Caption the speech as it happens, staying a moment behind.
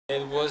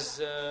It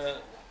was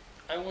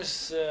I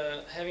was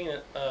having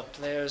a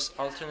player's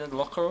alternate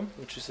locker room,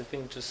 which is I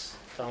think just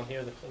down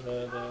here,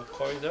 the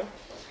corridor,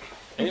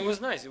 and it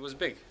was nice. It was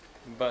big,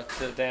 but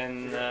then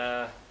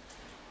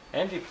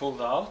Andy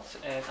pulled out,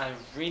 and I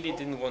really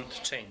didn't want to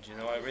change. You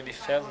know, I really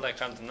felt like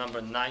I'm the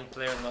number 9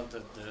 player, not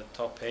the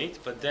top 8.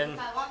 But then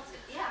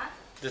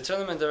the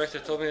tournament director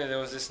told me that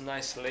there was this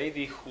nice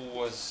lady who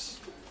was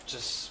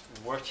just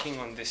working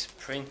on this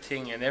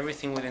printing and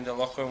everything within the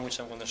locker room, which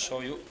I'm going to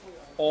show you,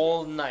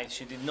 all night.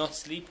 She did not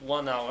sleep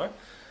 1 hour,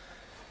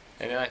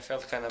 and then I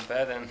felt kind of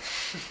bad and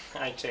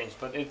I changed.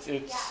 But it's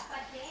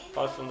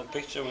apart from the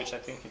picture, which I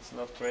think it's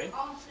not great,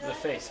 the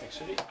face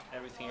actually,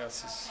 everything else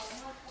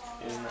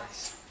is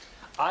nice.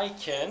 I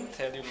can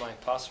tell you my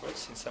password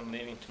since I'm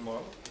leaving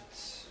tomorrow.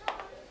 It's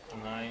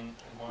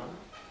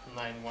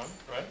 9191,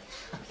 right?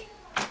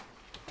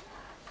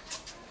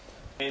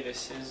 Okay,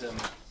 this is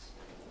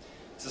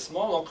it's a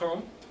small locker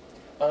room,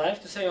 but I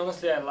have to say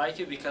honestly I like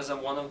it because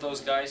I'm one of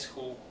those guys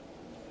who,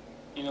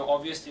 you know,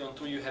 obviously on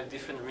tour you have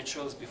different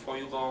rituals before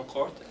you go on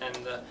court, and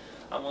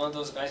I'm one of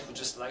those guys who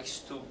just likes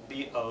to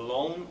be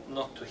alone,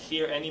 not to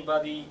hear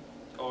anybody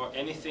or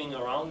anything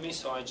around me.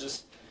 So I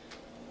just,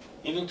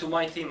 even to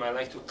my team, I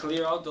like to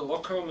clear out the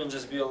locker room and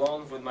just be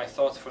alone with my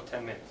thoughts for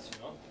 10 minutes, you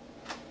know.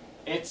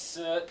 It's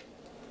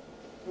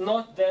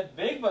not that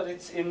big, but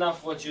it's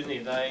enough what you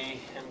need. I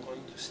am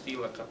going to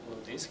steal a couple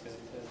of these because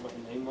it has my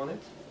name on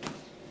it.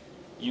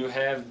 You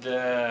have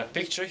the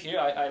picture here.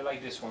 I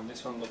like this one.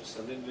 This one looks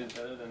a little bit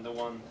better than the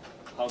one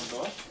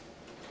outdoor.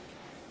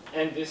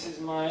 And this is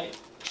my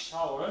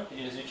shower.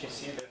 As you can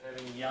see, they're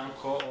having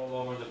Yanko all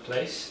over the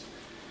place.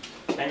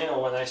 And you know,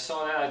 when I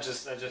saw that, I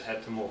just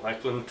had to move. I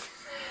couldn't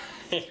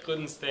I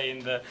couldn't stay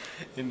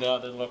in the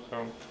other locker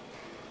room.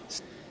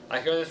 I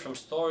heard it from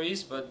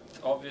stories, but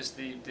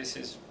obviously this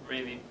is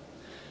really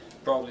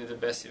probably the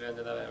best event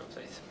that I've ever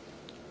played.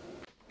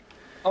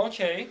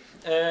 Okay,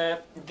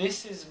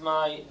 this is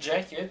my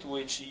jacket,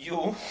 which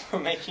you were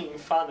making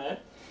fun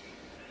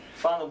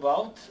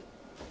about.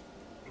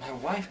 My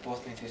wife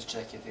bought me this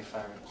jacket, if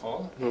I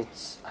recall.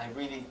 I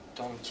really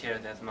don't care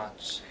that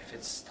much if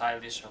it's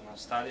stylish or not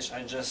stylish.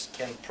 I just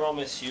can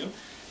promise you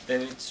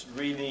that it's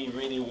really,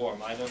 really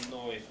warm. I don't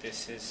know if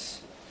this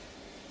is,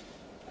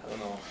 I don't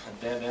know, a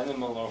dead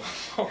animal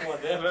or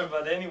whatever,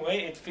 but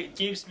anyway, it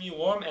keeps me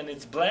warm, and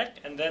it's black,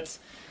 and that's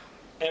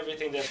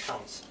everything that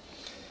counts.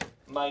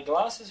 My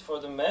glasses for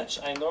the match,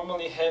 I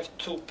normally have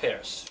 2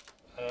 pairs.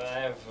 I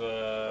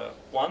have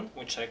one,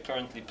 which I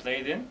currently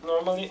played in.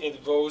 Normally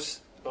it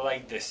goes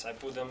like this. I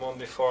put them on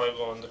before I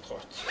go on the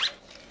court.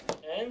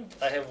 And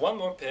I have one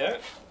more pair,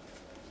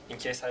 in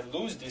case I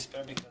lose this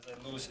pair, because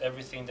I lose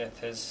everything that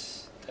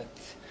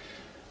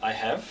I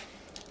have.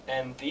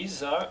 And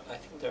these are, I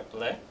think they're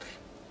black.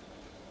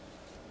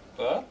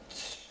 But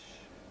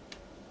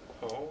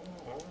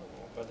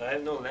but I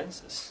have no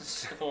lenses,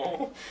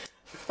 so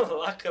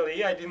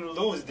luckily I didn't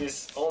lose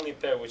this only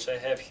pair which I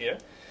have here.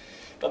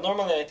 But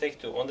normally I take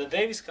 2. On the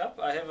Davis Cup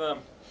I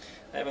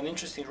have an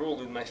interesting rule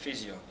with my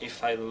physio.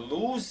 If I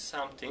lose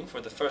something for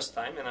the first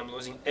time, and I'm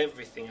losing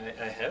everything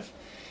I have,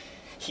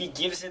 he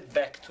gives it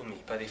back to me.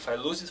 But if I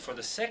lose it for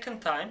the second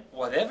time,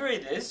 whatever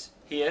it is,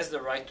 he has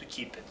the right to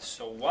keep it.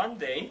 So one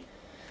day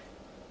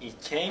he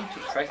came to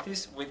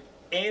practice with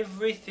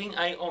everything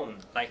I own,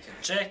 like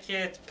a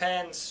jacket,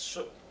 pants,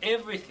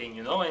 everything,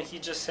 you know, and he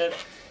just said,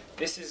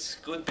 this is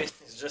good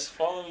business, just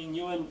following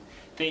you and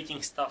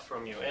taking stuff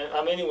from you. And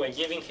I'm anyway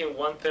giving him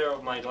 1 pair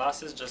of my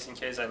glasses just in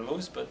case I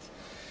lose, but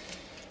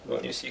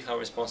well, you see how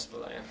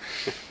responsible I am.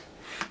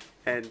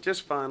 And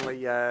just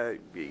finally,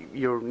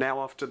 you're now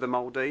off to the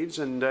Maldives,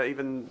 and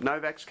even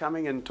Novak's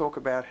coming, and talk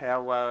about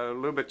how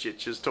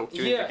Ljubicic has talked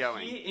you into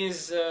going. Yeah, he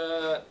is,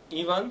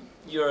 Ivan,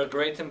 you're a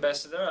great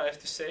ambassador, I have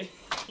to say.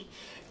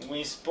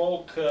 We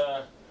spoke,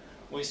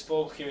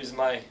 here is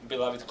my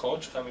beloved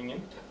coach coming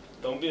in,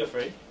 don't be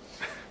afraid.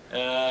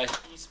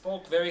 He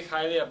spoke very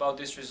highly about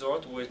this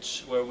resort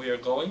where we are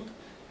going.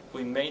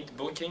 We made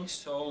bookings,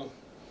 so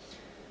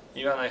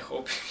Ivan, I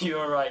hope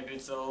you're right.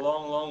 It's a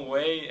long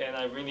way, and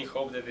I really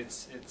hope that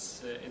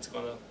it's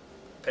gonna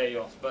pay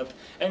off. But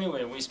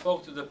anyway, we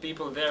spoke to the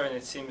people there, and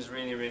it seems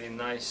really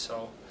nice.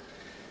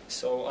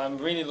 So I'm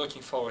really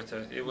looking forward to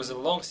it. It was a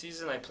long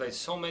season. I played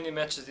so many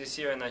matches this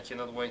year, and I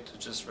cannot wait to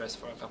just rest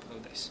for a couple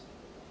of days.